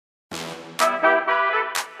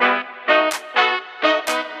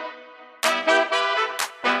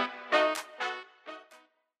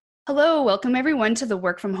Hello, welcome everyone to the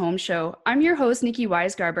Work From Home Show. I'm your host, Nikki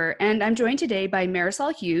Weisgarber, and I'm joined today by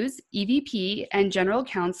Marisol Hughes, EVP and General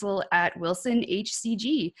Counsel at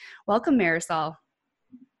WilsonHCG. Welcome, Marisol.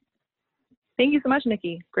 Thank you so much,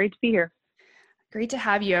 Nikki. Great to be here. Great to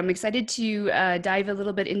have you. I'm excited to dive a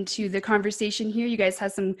little bit into the conversation here. You guys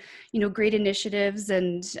have some, great initiatives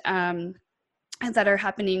and that are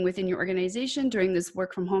happening within your organization during this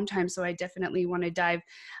work from home time. So I definitely want to dive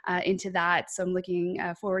into that. So I'm looking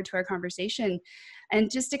forward to our conversation. And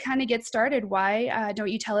just to kind of get started, why don't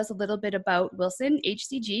you tell us a little bit about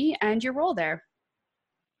WilsonHCG and your role there?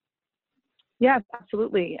 Yes,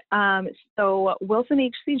 absolutely. So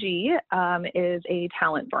WilsonHCG is a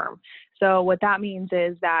talent firm. So what that means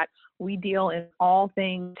is that we deal in all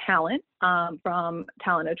things talent, from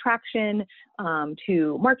talent attraction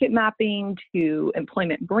to market mapping to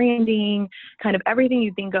employment branding, kind of everything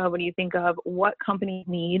you think of when you think of what companies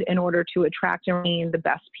need in order to attract and retain the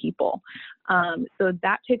best people. So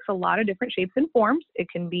that takes a lot of different shapes and forms. It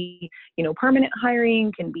can be, permanent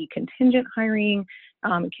hiring, can be contingent hiring,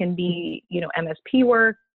 can be, MSP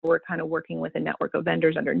work. We're kind of working with a network of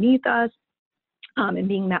vendors underneath us. And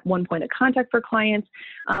being that one point of contact for clients.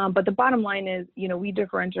 But the bottom line is, we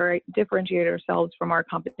differentiate ourselves from our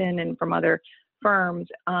competition and from other firms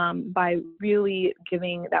by really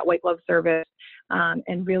giving that white glove service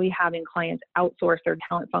and really having clients outsource their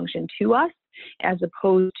talent function to us, as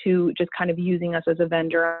opposed to just kind of using us as a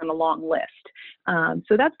vendor on a long list.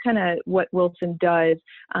 So that's kind of what Wilson does.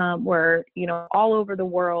 We're, all over the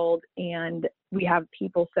world, and we have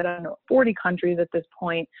people set in 40 countries at this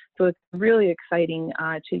point. So it's really exciting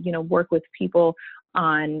to, work with people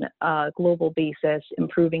on a global basis,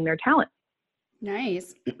 improving their talent.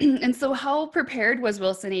 Nice. And so how prepared was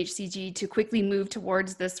WilsonHCG to quickly move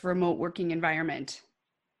towards this remote working environment?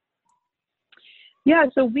 Yeah,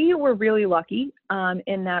 so we were really lucky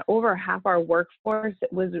in that over half our workforce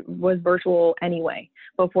was virtual anyway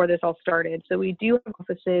before this all started. So we do have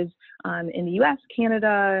offices in the US,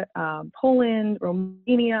 Canada, Poland,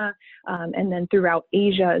 Romania, and then throughout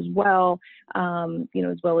Asia as well,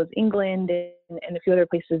 as well as England and a few other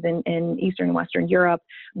places in Eastern and Western Europe.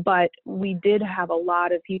 But we did have a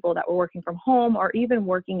lot of people that were working from home or even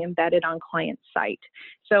working embedded on client site.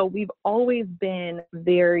 So we've always been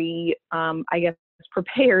very,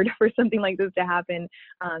 prepared for something like this to happen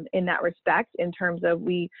in that respect, in terms of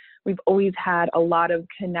we've always had a lot of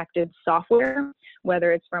connected software,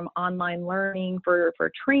 whether it's from online learning for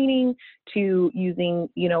training to using,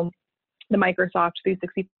 the Microsoft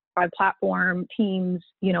 365 platform, Teams,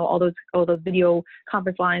 all those video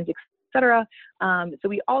conference lines, etc. So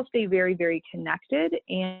we all stay very, very connected.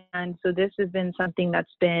 And so this has been something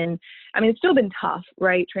that's been, it's still been tough,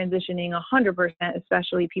 right? Transitioning 100%,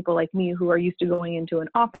 especially people like me who are used to going into an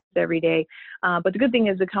office every day. But the good thing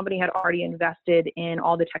is the company had already invested in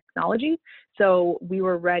all the technology. So we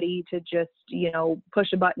were ready to just,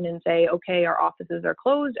 push a button and say, okay, our offices are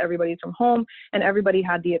closed, everybody's from home, and everybody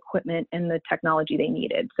had the equipment and the technology they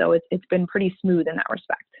needed. So it's been pretty smooth in that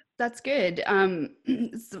respect. That's good.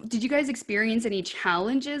 So did you guys experience any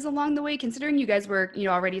challenges along the way, considering you guys were,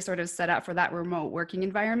 already sort of set up for that remote working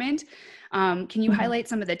environment? Can you highlight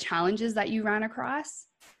some of the challenges that you ran across?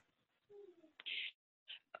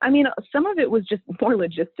 Some of it was just more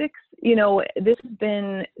logistics. This has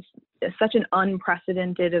been such an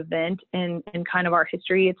unprecedented event in kind of our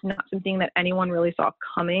history. It's not something that anyone really saw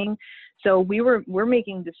coming. So we're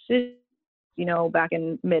making decisions, back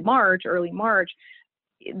in mid-March, early March,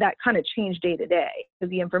 that kind of changed day to day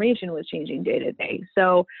because the information was changing day to day.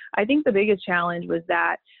 So I think the biggest challenge was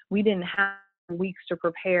that we didn't have weeks to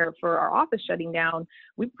prepare for our office shutting down.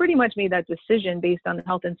 We pretty much made that decision based on the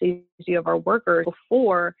health and safety of our workers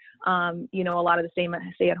before, a lot of the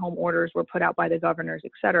stay-at-home orders were put out by the governors,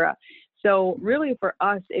 et cetera. So really for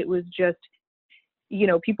us, it was just,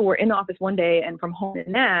 people were in the office one day and from home the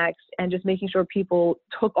next, and just making sure people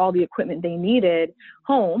took all the equipment they needed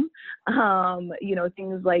home.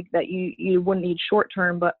 Things like that you wouldn't need short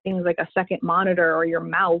term, but things like a second monitor or your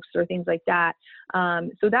mouse or things like that.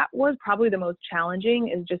 So that was probably the most challenging,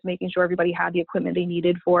 is just making sure everybody had the equipment they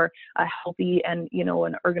needed for a healthy and,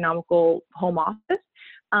 an ergonomical home office.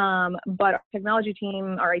 But our technology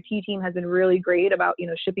team, our IT team has been really great about,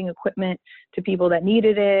 shipping equipment to people that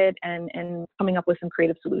needed it and coming up with some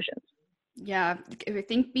creative solutions. Yeah, I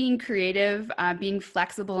think being creative, being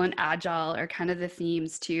flexible and agile are kind of the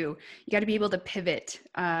themes too. You got to be able to pivot,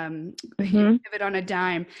 pivot on a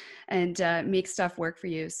dime and make stuff work for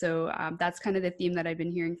you. So that's kind of the theme that I've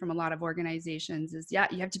been hearing from a lot of organizations is, you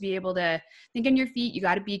have to be able to think on your feet. You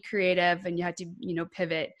got to be creative and you have to,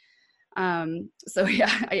 pivot. So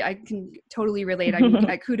yeah, I can totally relate. I mean,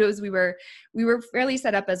 kudos. We were fairly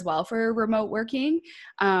set up as well for remote working.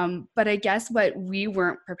 But I guess what we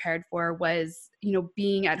weren't prepared for was,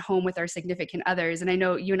 being at home with our significant others. And I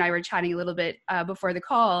know you and I were chatting a little bit before the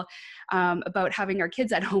call about having our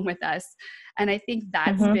kids at home with us. And I think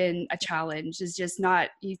that's been a challenge, is just not,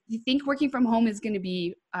 you think working from home is going to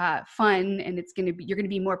be fun and you're going to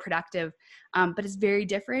be more productive. But it's very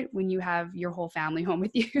different when you have your whole family home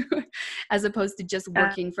with you as opposed to just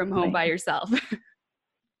working from home by yourself.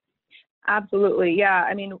 Absolutely. Yeah.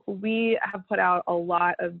 I mean, we have put out a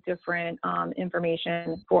lot of different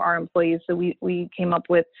information for our employees. So we came up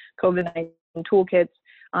with COVID-19 toolkits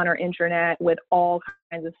on our intranet with all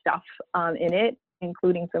kinds of stuff in it,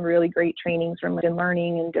 including some really great trainings from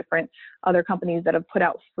Learning and different other companies that have put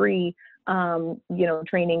out free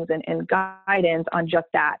trainings and guidance on just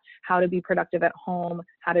that, how to be productive at home,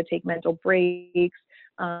 how to take mental breaks,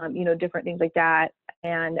 different things like that.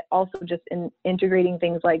 And also just integrating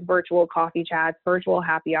things like virtual coffee chats, virtual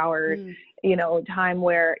happy hours, time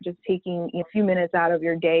where just taking a few minutes out of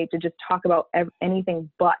your day to just talk about anything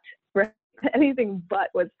but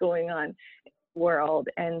what's going on in the world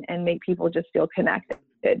and make people just feel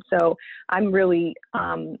connected. So I'm really,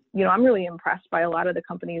 I'm really impressed by a lot of the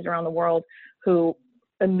companies around the world who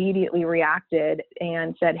immediately reacted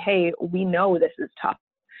and said, hey, we know this is tough.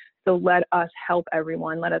 So let us help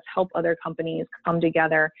everyone. Let us help other companies come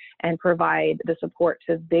together and provide the support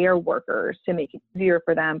to their workers to make it easier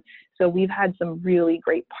for them. So we've had some really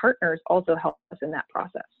great partners also help us in that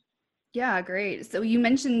process. Yeah, great. So you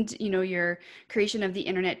mentioned, your creation of the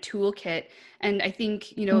internet toolkit. And I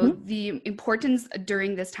think, the importance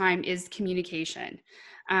during this time is communication.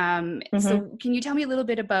 So can you tell me a little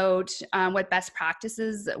bit about what best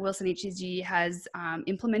practices WilsonHCG has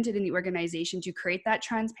implemented in the organization to create that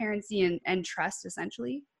transparency and trust,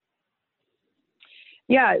 essentially?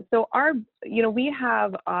 Yeah, so we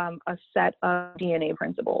have a set of DNA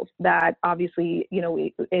principles that obviously,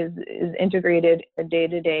 is integrated day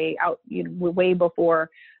to day out way before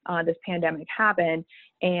this pandemic happened.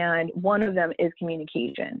 And one of them is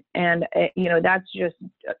communication. And, that's just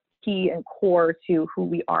key and core to who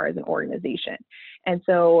we are as an organization. And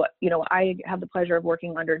so, I have the pleasure of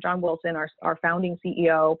working under John Wilson, our founding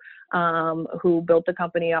CEO, who built the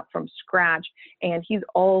company up from scratch. And he's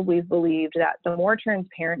always believed that the more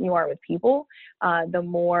transparent you are with people, the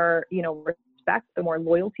more, respect, the more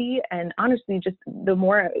loyalty, and honestly, just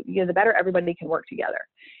the better everybody can work together.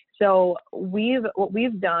 So what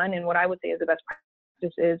we've done, and what I would say is the best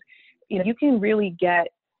practice is, you can really get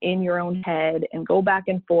in your own head and go back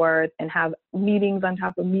and forth and have meetings on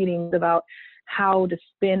top of meetings about how to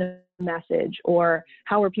spin a message, or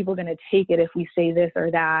how are people going to take it if we say this or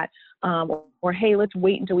that, or hey, let's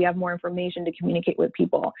wait until we have more information to communicate with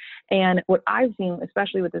people. And what I've seen,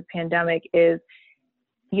 especially with this pandemic, is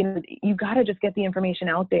you got to just get the information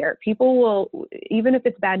out there. People will, even if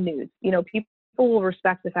it's bad news, people will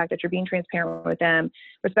respect the fact that you're being transparent with them,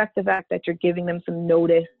 respect the fact that you're giving them some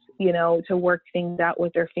notice, to work things out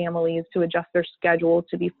with their families, to adjust their schedules,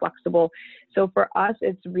 to be flexible. So for us,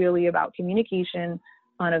 it's really about communication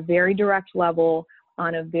on a very direct level,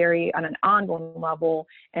 on an ongoing level.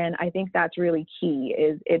 And I think that's really key.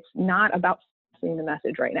 It's not about sending the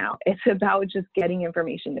message right now. It's about just getting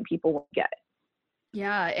information that people will get.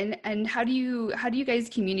 Yeah. And how do you guys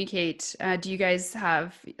communicate? Do you guys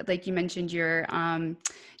have, like you mentioned, your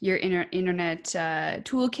internet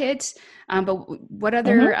toolkit, but what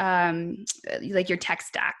other, like your tech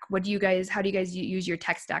stack? How do you guys use your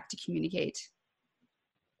tech stack to communicate?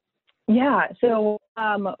 Yeah, so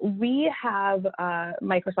we have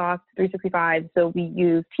Microsoft 365. So we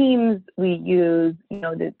use Teams. We use,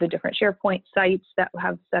 the different SharePoint sites that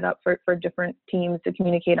have set up for different teams to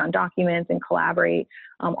communicate on documents and collaborate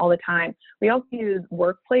all the time. We also use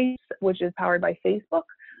Workplace, which is powered by Facebook,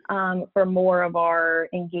 for more of our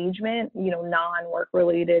engagement, non-work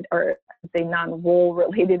related, or say non-role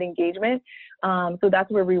related engagement. So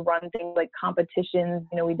that's where we run things like competitions.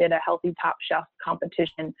 We did a Healthy Top Chef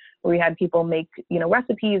competition where we had people make,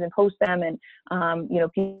 recipes and post them, and,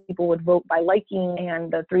 people would vote by liking,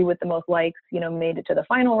 and the 3 with the most likes, made it to the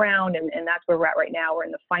final round. And that's where we're at right now. We're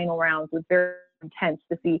in the final rounds. It's very intense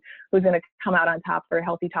to see who's going to come out on top for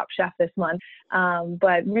Healthy Top Chef this month.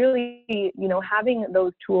 But really, having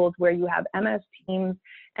those tools where you have MS Teams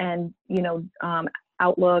and,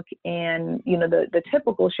 Outlook and, the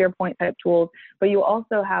typical SharePoint type tools, but you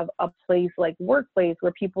also have a place like Workplace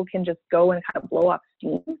where people can just go and kind of blow up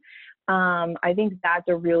steam. I think that's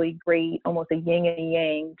a really great, almost a yin and a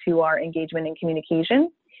yang to our engagement and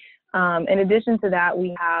communication. In addition to that,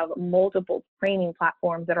 we have multiple training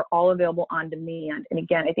platforms that are all available on demand. And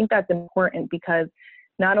again, I think that's important because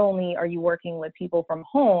not only are you working with people from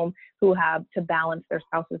home who have to balance their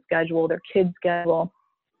spouse's schedule, their kids' schedule,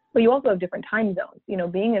 but you also have different time zones. You know,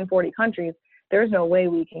 being in 40 countries, there's no way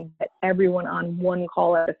we can get everyone on one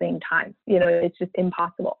call at the same time. You know, it's just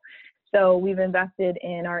impossible. So we've invested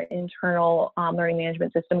in our internal learning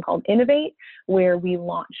management system called Innovate, where we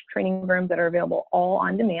launch training programs that are available all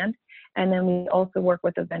on demand. And then we also work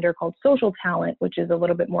with a vendor called Social Talent, which is a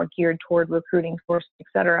little bit more geared toward recruiting, sourcing, et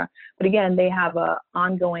cetera. But again, they have an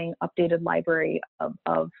ongoing updated library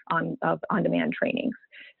of on-demand trainings.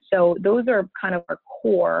 So those are kind of our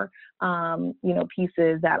core, you know,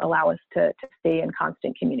 pieces that allow us to stay in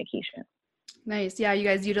constant communication. Nice. Yeah, you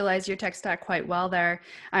guys utilize your tech stack quite well there.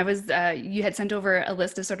 You had sent over a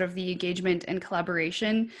list of sort of the engagement and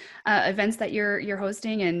collaboration events that you're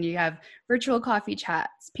hosting, and you have virtual coffee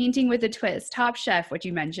chats, painting with a twist, Top Chef, which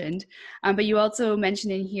you mentioned. But you also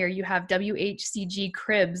mentioned in here you have WHCG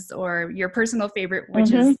Cribs, or your personal favorite,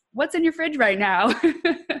 which is what's in your fridge right now.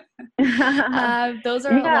 Those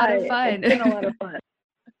are a lot of fun. It's been a lot of fun.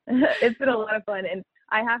 It's been a lot of fun. And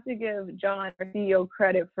I have to give John, our CEO,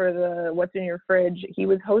 credit for the What's in Your Fridge. He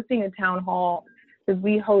was hosting a town hall, because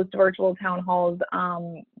we host virtual town halls.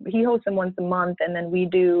 He hosts them once a month, and then we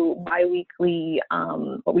do bi-weekly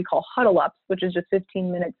what we call huddle ups, which is just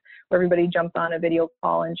 15 minutes where everybody jumps on a video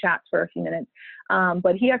call and chats for a few minutes.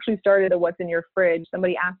 But he actually started a What's in Your Fridge.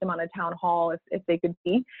 Somebody asked him on a town hall if they could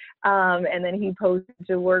see, and then he posted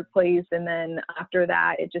to Workplace, and then after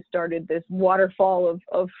that, it just started this waterfall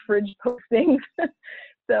of fridge postings.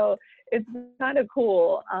 So it's kind of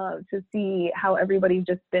cool to see how everybody's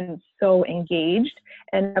just been so engaged,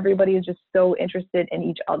 and everybody is just so interested in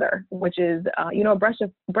each other, which is, you know, a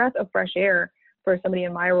breath of fresh air for somebody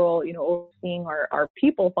in my role, you know, overseeing our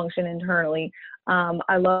people function internally.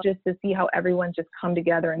 I love just to see how everyone's just come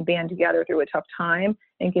together and band together through a tough time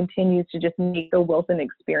and continues to just make the Wilson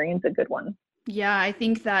experience a good one. Yeah, I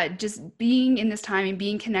think that just being in this time and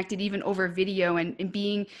being connected even over video and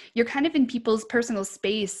being, you're kind of in people's personal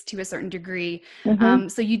space to a certain degree.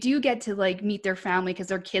 So you do get to like meet their family because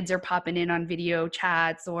their kids are popping in on video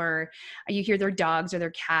chats, or you hear their dogs or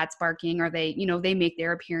their cats barking, or they, you know, they make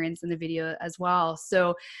their appearance in the video as well.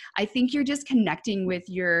 So I think you're just connecting with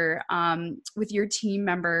your team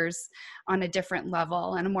members on a different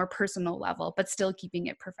level and a more personal level, but still keeping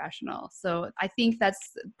it professional. So I think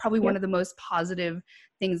that's probably one of the most positive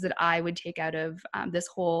things that I would take out of this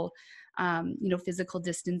whole, you know, physical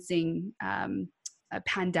distancing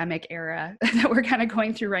pandemic era that we're kind of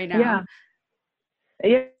going through right now.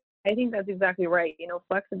 Yeah, I think that's exactly right. You know,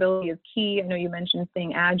 flexibility is key. I know you mentioned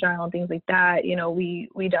staying agile and things like that. You know, we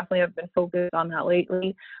definitely have been focused on that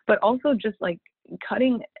lately, but also just like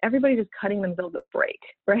everybody just cutting themselves a break,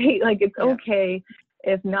 right? Like it's okay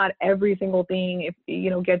if not every single thing, if, you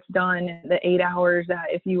know, gets done the 8 hours that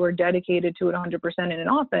if you were dedicated to it 100% in an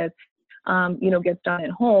office, you know, gets done at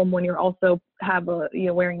home, when you're also you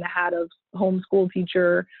know, wearing the hat of homeschool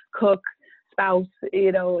teacher, cook, spouse,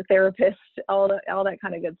 you know, therapist, all that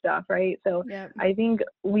kind of good stuff, right? So I think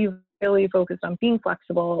we've really focused on being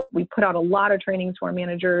flexible. We put out a lot of trainings to our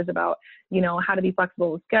managers about, you know, how to be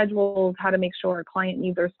flexible with schedules, how to make sure our client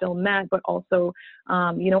needs are still met, but also,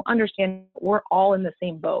 you know, understand we're all in the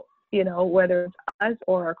same boat, you know, whether it's us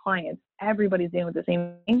or our clients, everybody's dealing with the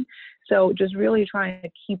same thing. So just really trying to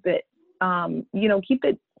keep it, you know, keep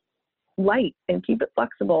it light and keep it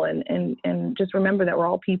flexible, and just remember that we're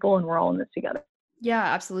all people and we're all in this together. Yeah,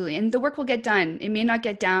 absolutely. And the work will get done. It may not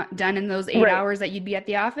get done in those 8 hours that you'd be at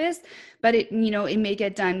the office, but it, you know, it may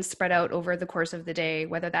get done spread out over the course of the day,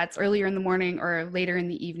 whether that's earlier in the morning or later in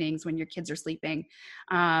the evenings when your kids are sleeping.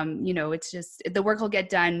 You know, it's just, the work will get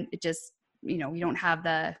done. It just, you know, we don't have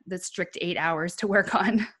the strict 8 hours to work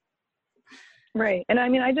on. Right. And I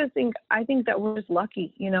mean, I think that we're just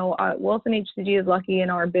lucky, you know, WilsonHCG is lucky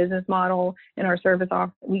in our business model, in our service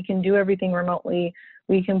offer. We can do everything remotely.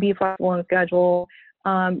 We can be flexible in schedule.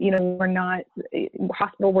 You know, we're not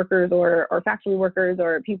hospital workers or factory workers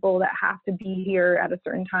or people that have to be here at a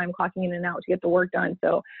certain time, clocking in and out to get the work done.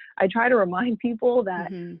 So I try to remind people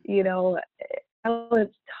that, you know,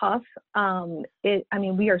 it's tough. I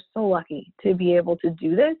mean, we are so lucky to be able to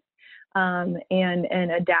do this.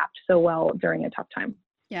 And adapt so well during a tough time.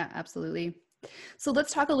 Yeah, absolutely. So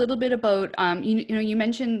let's talk a little bit about, you know, you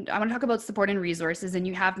mentioned, I want to talk about support and resources, and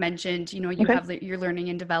you have mentioned, you know, you have your learning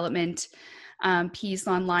and development piece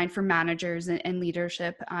online for managers and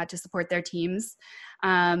leadership to support their teams.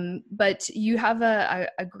 But you have a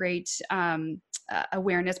great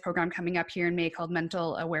awareness program coming up here in May called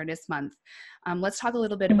Mental Awareness Month. Let's talk a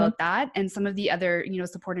little bit about that and some of the other,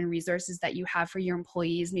 support and resources that you have for your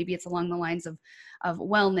employees. Maybe it's along the lines of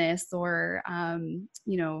wellness or,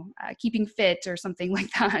 keeping fit or something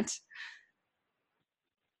like that.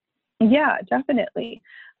 Yeah, definitely.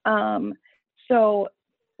 So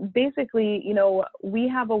basically, we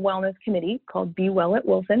have a wellness committee called Be Well at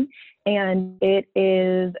Wilson, and it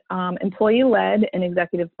is employee-led and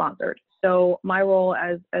executive-sponsored. So my role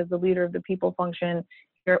as the leader of the people function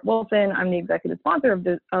here at Wilson, I'm the executive sponsor of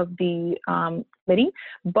the committee,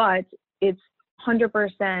 but it's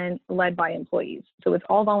 100% led by employees. So it's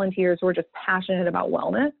all volunteers who are just passionate about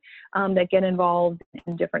wellness that get involved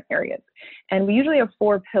in different areas. And we usually have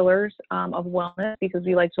 4 pillars of wellness because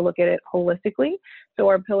we like to look at it holistically. So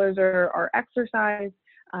our pillars are exercise,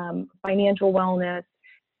 financial wellness,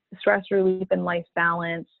 stress relief and life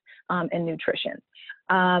balance, and nutrition.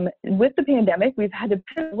 With the pandemic, we've had to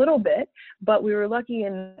pivot a little bit, but we were lucky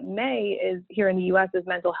in May here in the US is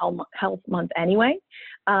Mental Health Month anyway.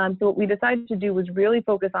 So what we decided to do was really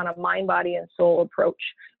focus on a mind, body, and soul approach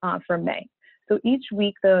for May. So each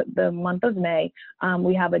week, the month of May,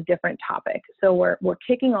 we have a different topic. So we're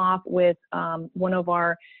kicking off with one of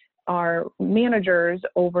our managers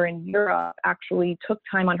over in Europe actually took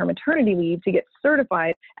time on her maternity leave to get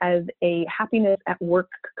certified as a happiness at work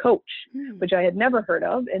coach, which I had never heard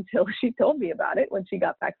of until she told me about it when she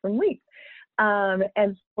got back from leave.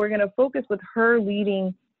 And we're going to focus with her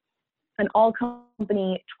leading an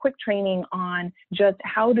all-company quick training on just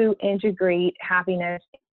how to integrate happiness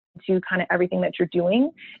to kind of everything that you're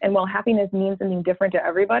doing. And while happiness means something different to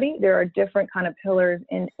everybody, there are different kind of pillars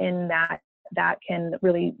in that can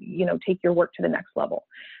really, take your work to the next level.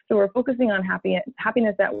 So we're focusing on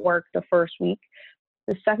happiness at work the first week.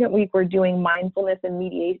 The second week, we're doing mindfulness and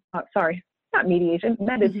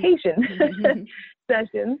meditation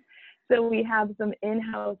sessions. So we have some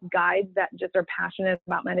in-house guides that just are passionate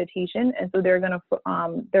about meditation. And so they're going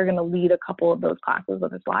to lead a couple of those classes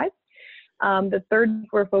with the slides. The third,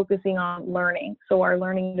 we're focusing on learning. So our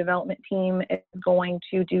learning development team is going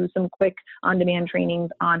to do some quick on-demand trainings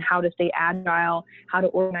on how to stay agile, how to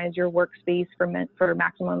organize your workspace for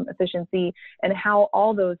maximum efficiency, and how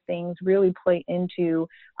all those things really play into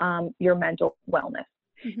your mental wellness.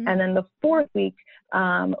 And then the fourth week,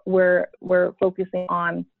 we're focusing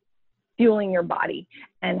on fueling your body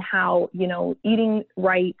and how, eating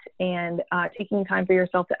right and taking time for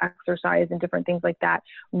yourself to exercise and different things like that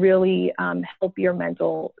really help your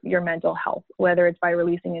mental health, whether it's by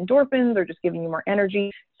releasing endorphins or just giving you more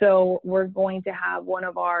energy. So we're going to have one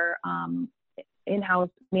of our in-house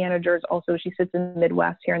managers also. She sits in the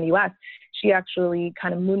Midwest here in the US. She actually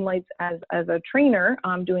kind of moonlights as a trainer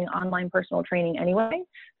doing online personal training anyway.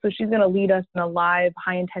 So she's going to lead us in a live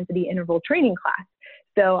high intensity interval training class.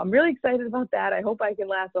 So I'm really excited about that. I hope I can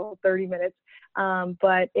last the whole 30 minutes.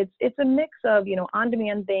 But it's a mix of,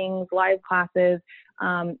 on-demand things, live classes,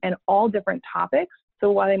 and all different topics.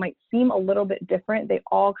 So while they might seem a little bit different, they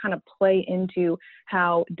all kind of play into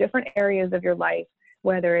how different areas of your life,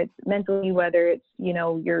 whether it's mentally, whether it's,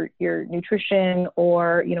 your nutrition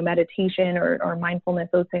or, meditation or mindfulness,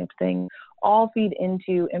 those types of things, all feed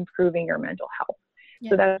into improving your mental health.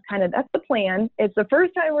 So that's the plan. It's the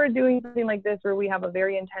first time we're doing something like this where we have a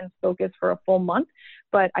very intense focus for a full month,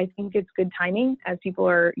 but I think it's good timing as people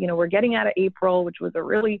are, we're getting out of April, which was a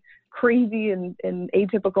really crazy and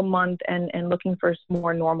atypical month, and looking for some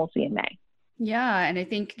more normalcy in May. Yeah. And I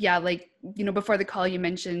think, before the call, you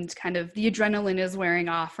mentioned kind of the adrenaline is wearing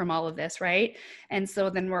off from all of this, right? And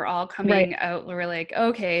so then we're all coming out, we're like,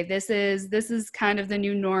 okay, this is kind of the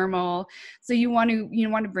new normal. So you want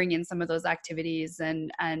to bring in some of those activities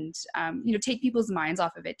and take people's minds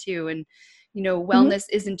off of it too. And, wellness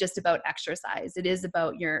isn't just about exercise. It is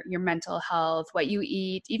about your mental health, what you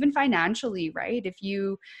eat, even financially, right? If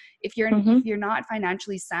you're not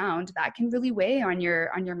financially sound, that can really weigh on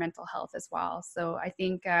your mental health as well. So I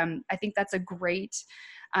think that's a great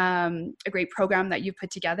program that you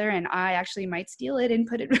put together, and I actually might steal it and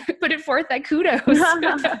put it forth at Kudos.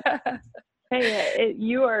 Hey,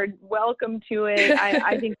 you are welcome to it.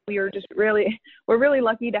 I think we're really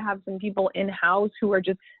lucky to have some people in-house who are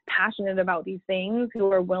just passionate about these things,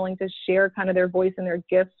 who are willing to share kind of their voice and their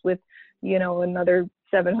gifts with, another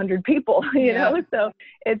 700 people, so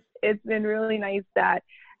it's been really nice that,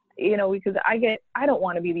 because I don't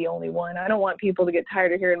want to be the only one. I don't want people to get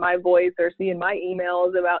tired of hearing my voice or seeing my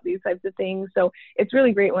emails about these types of things. So it's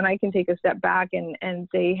really great when I can take a step back and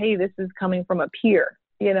say, hey, this is coming from a peer.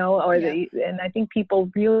 and I think people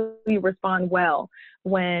really respond well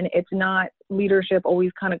when it's not leadership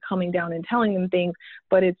always kind of coming down and telling them things,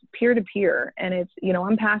 but it's peer to peer, and it's,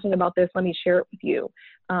 I'm passionate about this, let me share it with you.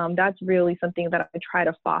 That's really something that I try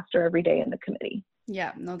to foster every day in the committee.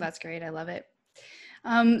 Yeah, no, that's great. I love it.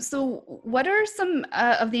 So what are some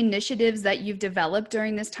of the initiatives that you've developed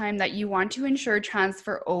during this time that you want to ensure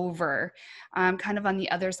transfer over kind of on the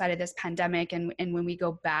other side of this pandemic and when we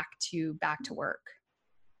go back to work?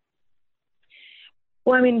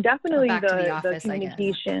 Well, I mean, definitely the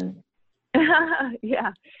communication.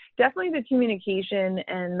 Yeah, definitely the communication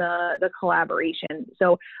and the collaboration.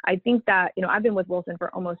 So I think that, I've been with Wilson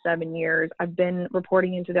for almost 7 years. I've been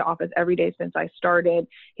reporting into the office every day since I started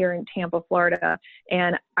here in Tampa, Florida.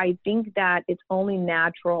 And I think that it's only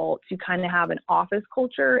natural to kind of have an office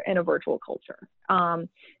culture and a virtual culture.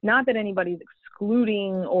 Not that anybody's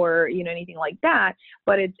excluding or, anything like that,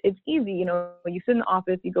 but it's easy. You sit in the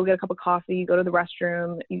office, you go get a cup of coffee, you go to the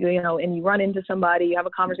restroom, and you run into somebody, you have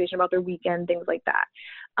a conversation about their weekend, things like that.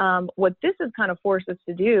 What this has kind of forced us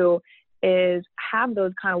to do is have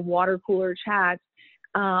those kind of water cooler chats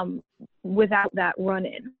without that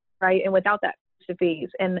run-in, right? And without that face-to-face.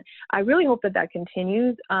 And I really hope that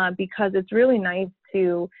continues because it's really nice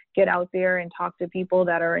to get out there and talk to people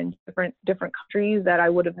that are in different countries that I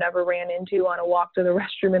would have never ran into on a walk to the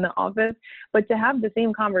restroom in the office, but to have the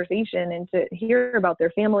same conversation and to hear about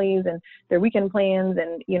their families and their weekend plans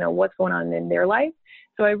and, what's going on in their life.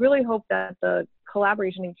 So I really hope that the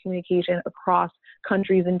collaboration and communication across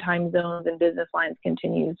countries and time zones and business lines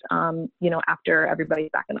continues, after everybody's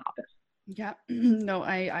back in the office. Yeah, no,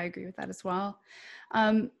 I agree with that as well.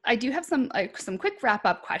 I do have some quick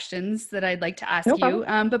wrap-up questions that I'd like to ask you.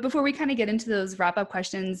 But before we kind of get into those wrap-up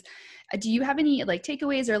questions, do you have any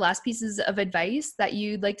takeaways or last pieces of advice that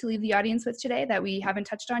you'd like to leave the audience with today that we haven't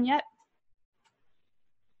touched on yet?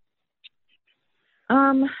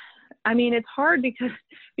 I mean, it's hard because,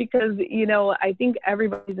 I think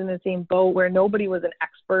everybody's in the same boat where nobody was an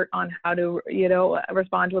expert on how to,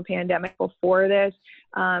 respond to a pandemic before this,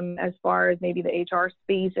 as far as maybe the HR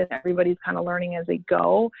space, and everybody's kind of learning as they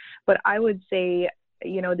go. But I would say,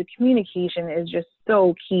 the communication is just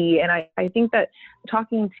so key. And I think that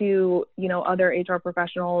talking to, other HR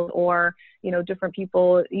professionals or, different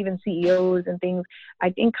people, even CEOs and things, I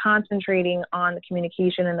think concentrating on the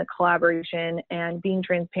communication and the collaboration and being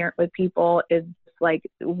transparent with people is like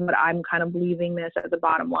what I'm kind of leaving this as a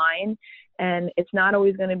bottom line. And it's not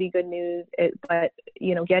always going to be good news, but,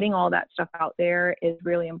 getting all that stuff out there is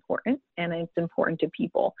really important, and it's important to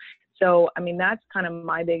people. So, I mean, that's kind of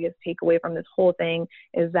my biggest takeaway from this whole thing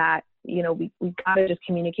is that, we got to just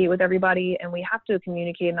communicate with everybody, and we have to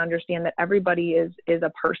communicate and understand that everybody is a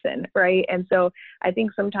person, right? And so I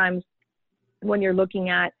think sometimes when you're looking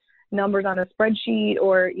at numbers on a spreadsheet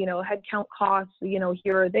or, headcount costs,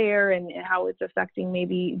 here or there, and how it's affecting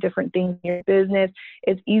maybe different things in your business,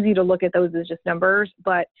 it's easy to look at those as just numbers.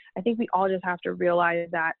 But I think we all just have to realize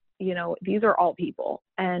that, these are all people,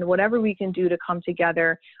 and whatever we can do to come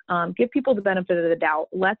together, give people the benefit of the doubt,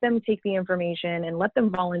 let them take the information and let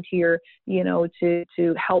them volunteer,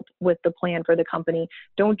 to help with the plan for the company.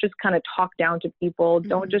 Don't just kind of talk down to people.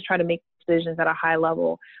 Don't just try to make decisions at a high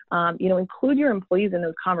level. Include your employees in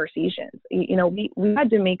those conversations. We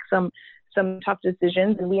had to make some tough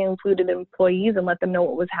decisions, and we included employees and let them know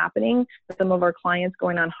what was happening. Some of our clients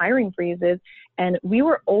going on hiring freezes, and we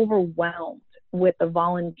were overwhelmed with the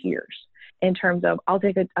volunteers in terms of, I'll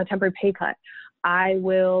take a temporary pay cut. I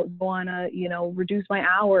will want to, reduce my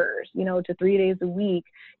hours, to 3 days a week.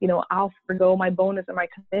 I'll forgo my bonus and my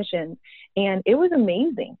commissions. And it was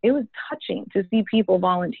amazing. It was touching to see people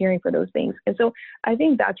volunteering for those things. And so I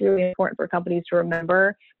think that's really important for companies to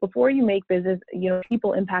remember before you make business,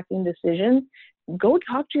 people impacting decisions. Go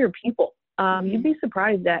talk to your people. You'd be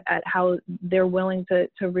surprised at how they're willing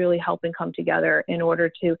to really help and come together in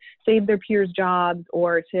order to save their peers' jobs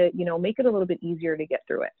or to, make it a little bit easier to get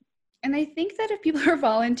through it. And I think that if people are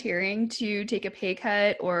volunteering to take a pay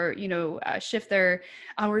cut or, shift their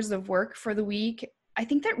hours of work for the week, I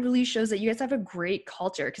think that really shows that you guys have a great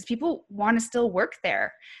culture because people want to still work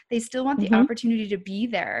there. They still want the opportunity to be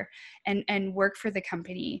there and work for the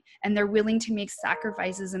company. And they're willing to make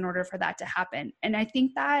sacrifices in order for that to happen. And I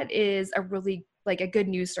think that is a really a good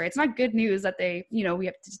news story. It's not good news that they, we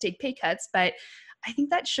have to take pay cuts, but I think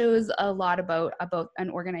that shows a lot about an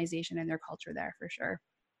organization and their culture there for sure.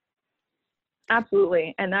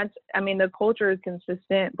 Absolutely. And the culture is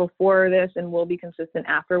consistent before this and will be consistent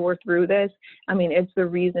after we're through this. It's the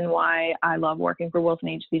reason why I love working for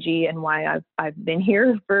WilsonHCG and why I've been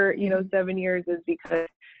here for, 7 years is because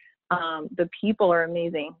the people are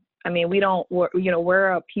amazing. I mean,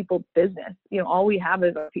 we're a people business. All we have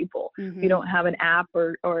is our people. We don't have an app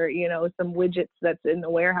or some widgets that's in the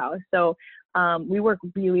warehouse. So we work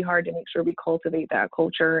really hard to make sure we cultivate that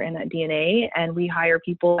culture and that DNA, and we hire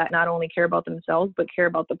people that not only care about themselves, but care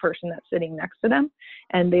about the person that's sitting next to them,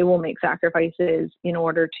 and they will make sacrifices in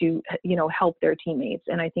order to, help their teammates.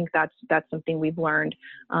 And I think that's something we've learned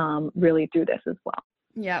really through this as well.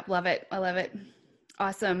 Yeah, love it. I love it.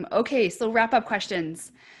 Awesome. Okay, so wrap up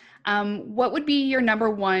questions. What would be your number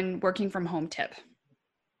one working from home tip?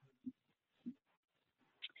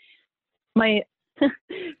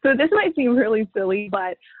 So this might seem really silly,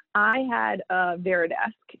 but I had a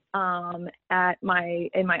Veridesk in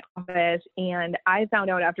my office, and I found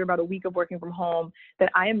out after about a week of working from home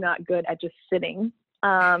that I am not good at just sitting.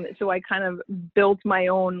 So I kind of built my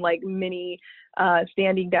own mini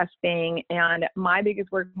standing desk thing. And my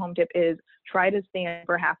biggest work from home tip is try to stand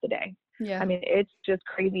for half the day. Yeah. I mean, it's just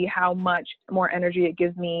crazy how much more energy it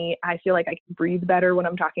gives me. I feel like I can breathe better when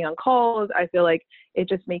I'm talking on calls. I feel like it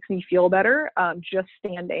just makes me feel better just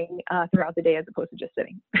standing throughout the day as opposed to just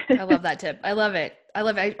sitting. I love that tip. I love it.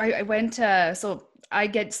 I went so I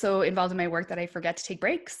get so involved in my work that I forget to take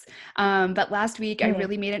breaks. But last week I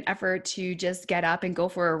really made an effort to just get up and go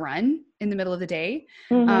for a run in the middle of the day.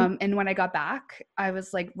 And when I got back, I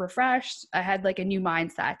was refreshed. I had a new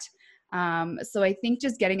mindset. So I think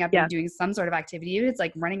just getting up and doing some sort of activity, it's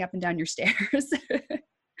like running up and down your stairs.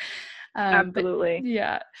 Absolutely.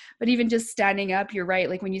 But even just standing up, you're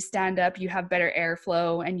right. When you stand up, you have better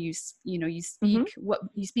airflow and you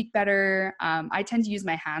speak better. I tend to use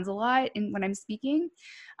my hands a lot when I'm speaking.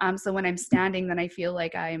 So when I'm standing, then I feel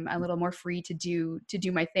like I'm a little more free to do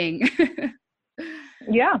my thing.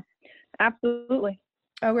 Yeah, absolutely.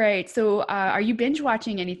 All right. So are you binge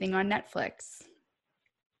watching anything on Netflix?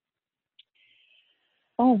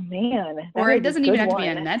 Oh man. Or it doesn't even have to be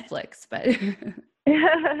on Netflix, but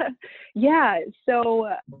yeah.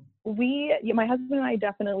 So my husband and I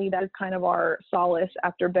definitely, that is kind of our solace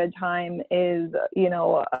after bedtime is,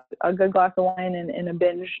 a good glass of wine and a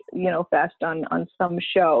binge, fest on some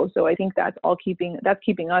show. So I think that's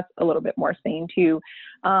keeping us a little bit more sane too.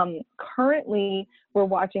 Currently we're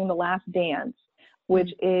watching The Last Dance,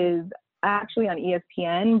 which is actually on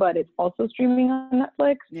ESPN, but it's also streaming on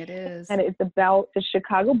Netflix. It is. And it's about the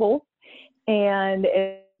Chicago Bulls, and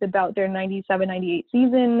it's about their 97-98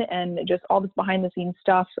 season and just all this behind the scenes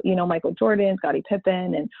stuff, Michael Jordan, Scottie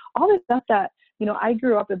Pippen, and all this stuff that, I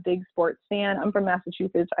grew up a big sports fan. I'm from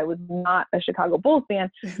Massachusetts. I was not a Chicago Bulls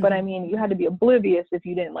fan, but I mean, you had to be oblivious if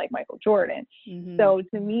you didn't like Michael Jordan. So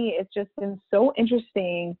to me, it's just been so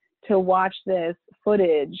interesting to watch this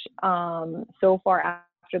footage so far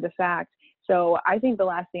after the fact. So I think The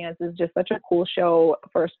Last Dance is just such a cool show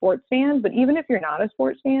for sports fans, but even if you're not a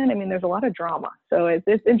sports fan, I mean, there's a lot of drama. So it's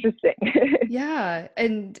interesting. Yeah.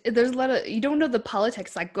 And there's you don't know the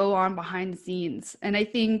politics that go on behind the scenes. And I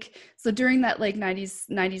think, so during that 90s,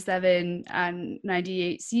 97 and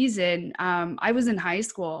 98 season, I was in high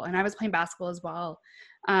school and I was playing basketball as well.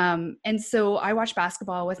 And so I watched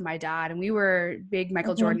basketball with my dad, and we were big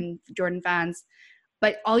Michael Jordan fans.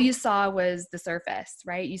 But all you saw was the surface,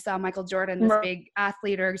 right? You saw Michael Jordan, this big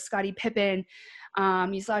athlete, or Scottie Pippen.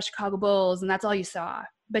 You saw Chicago Bulls, and that's all you saw.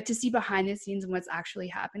 But to see behind the scenes and what's actually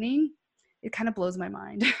happening, it kind of blows my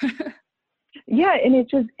mind. Yeah, and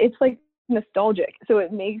it's nostalgic. So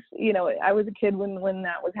it makes, I was a kid when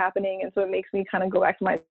that was happening, and so it makes me kind of go back to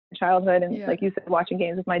my childhood and like you said, watching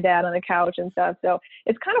games with my dad on the couch and stuff. So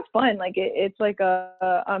it's kind of fun. It's like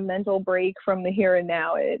a mental break from the here and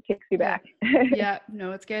now. It takes you back. Yeah,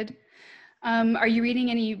 no, it's good. Are you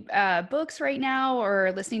reading any books right now,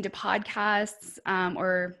 or listening to podcasts,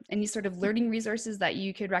 or any sort of learning resources that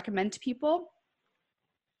you could recommend to people?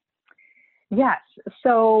 Yes.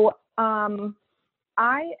 So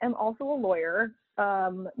I am also a lawyer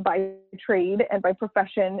by trade and by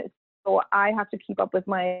profession. So I have to keep up with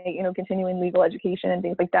my, continuing legal education and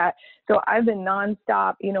things like that. So I've been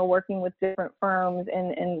nonstop, working with different firms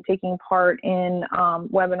and taking part in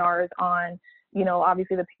webinars on,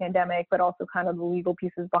 obviously the pandemic, but also kind of the legal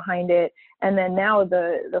pieces behind it. And then now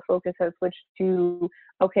the focus has switched to,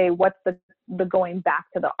 okay, what's the going back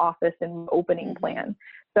to the office and opening plan.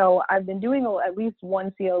 So I've been doing at least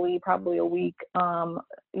one CLE, probably a week, on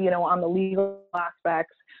the legal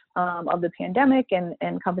aspects of the pandemic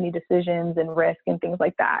and company decisions and risk and things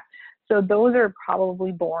like that. So those are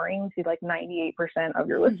probably boring to 98% of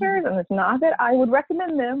your listeners. And it's not that I would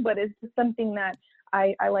recommend them, but it's just something that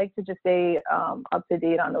I like to just stay up to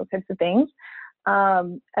date on those types of things.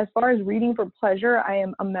 As far as reading for pleasure, I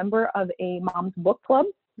am a member of a mom's book club.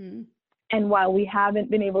 And while we haven't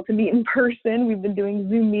been able to meet in person, we've been doing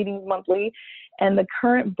Zoom meetings monthly. And the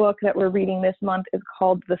current book that we're reading this month is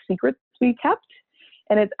called The Secrets We Kept.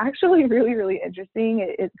 And it's actually really, really interesting.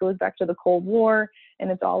 It goes back to the Cold War,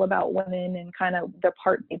 and it's all about women and kind of the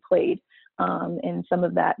part they played in some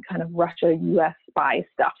of that kind of Russia-US spy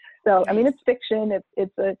stuff. So, I mean, it's fiction.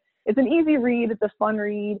 It's an easy read. It's a fun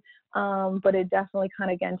read, but it definitely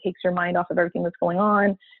kind of, again, takes your mind off of everything that's going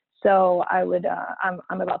on. So I would,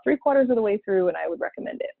 I'm about 3/4 of the way through, and I would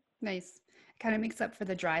recommend it. Nice. Kind of makes up for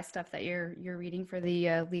the dry stuff that you're reading for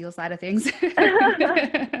the legal side of things.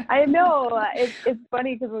 I know. It's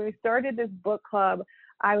funny because when we started this book club,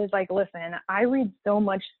 I was like, listen, I read so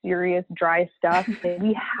much serious, dry stuff that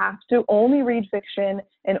we have to only read fiction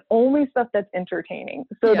and only stuff that's entertaining.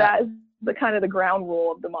 So that is the kind of the ground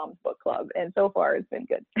rule of the Moms Book Club. And so far it's been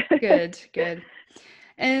good. Good.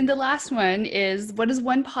 And the last one is, what is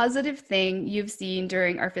one positive thing you've seen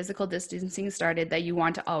during our physical distancing started that you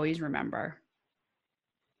want to always remember?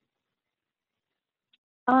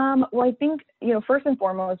 Well, I think, first and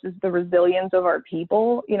foremost is the resilience of our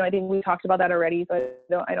people. I think we talked about that already, so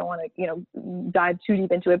I don't want to, dive too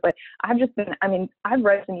deep into it, but I've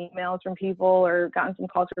read some emails from people or gotten some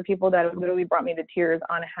calls from people that have literally brought me to tears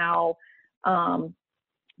on how,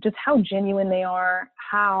 just how genuine they are,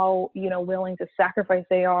 how, willing to sacrifice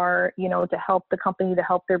they are, to help the company, to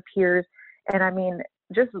help their peers. And I mean,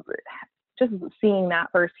 just seeing that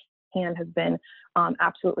firsthand has been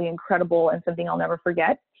absolutely incredible and something I'll never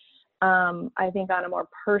forget. I think on a more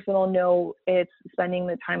personal note, it's spending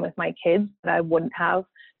the time with my kids that I wouldn't have.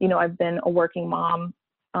 I've been a working mom.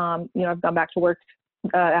 I've gone back to work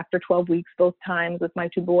after 12 weeks both times with my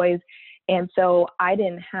 2 boys. And so I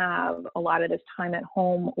didn't have a lot of this time at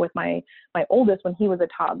home with my oldest when he was a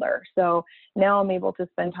toddler. So now I'm able to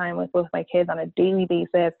spend time with both my kids on a daily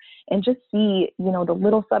basis and just see, the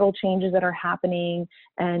little subtle changes that are happening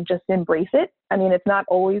and just embrace it. I mean, it's not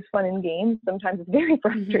always fun and games. Sometimes it's very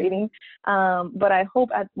frustrating. But I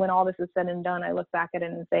hope when all this is said and done, I look back at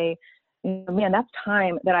it and say, man, that's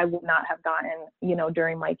time that I would not have gotten,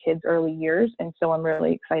 during my kids' early years. And so I'm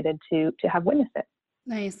really excited to have witnessed it.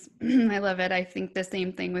 Nice. I love it. I think the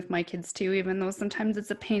same thing with my kids too, even though sometimes it's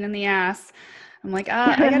a pain in the ass. I'm like,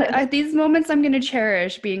 these moments I'm going to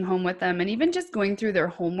cherish being home with them, and even just going through their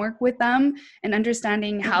homework with them and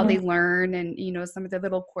understanding how they learn and, some of their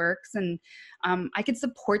little quirks. And I could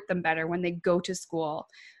support them better when they go to school.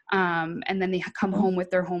 And then they come home with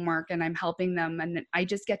their homework and I'm helping them. And I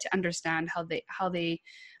just get to understand how they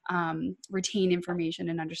retain information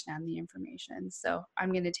and understand the information. So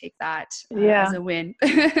I'm going to take that as a win.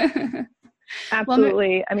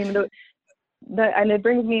 Absolutely. I mean, and it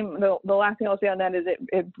brings me, the last thing I'll say on that is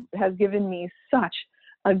it has given me such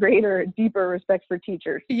a greater, deeper respect for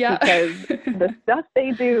teachers. Yeah. Because the stuff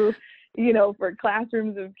they do, for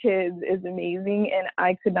classrooms of kids is amazing, and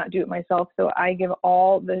I could not do it myself. So I give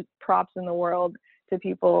all the props in the world to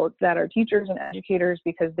people that are teachers and educators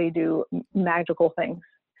because they do magical things.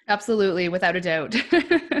 Absolutely, without a doubt.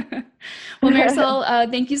 Well,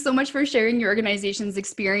 Marisol, thank you so much for sharing your organization's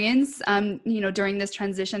experience, during this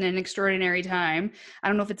transition and extraordinary time. I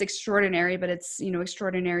don't know if it's extraordinary, but it's,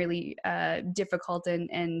 extraordinarily difficult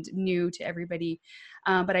and new to everybody.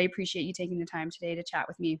 But I appreciate you taking the time today to chat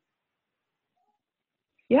with me.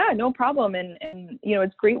 Yeah, no problem. And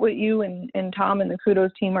it's great what you and Tom and the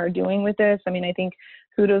Kudos team are doing with this. I mean, I think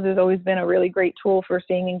Kudos has always been a really great tool for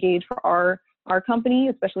staying engaged for our company,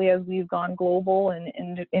 especially as we've gone global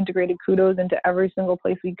and integrated Kudos into every single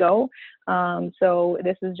place we go. So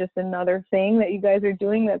this is just another thing that you guys are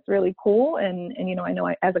doing that's really cool. And I know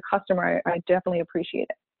as a customer, I definitely appreciate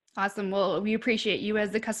it. Awesome. Well, we appreciate you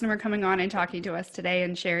as the customer coming on and talking to us today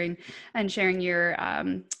and sharing your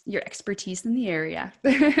expertise in the area.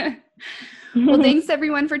 Well, thanks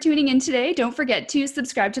everyone for tuning in today. Don't forget to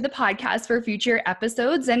subscribe to the podcast for future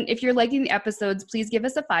episodes. And if you're liking the episodes, please give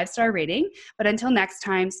us a 5-star rating. But until next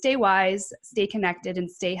time, stay wise, stay connected,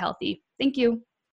 and stay healthy. Thank you.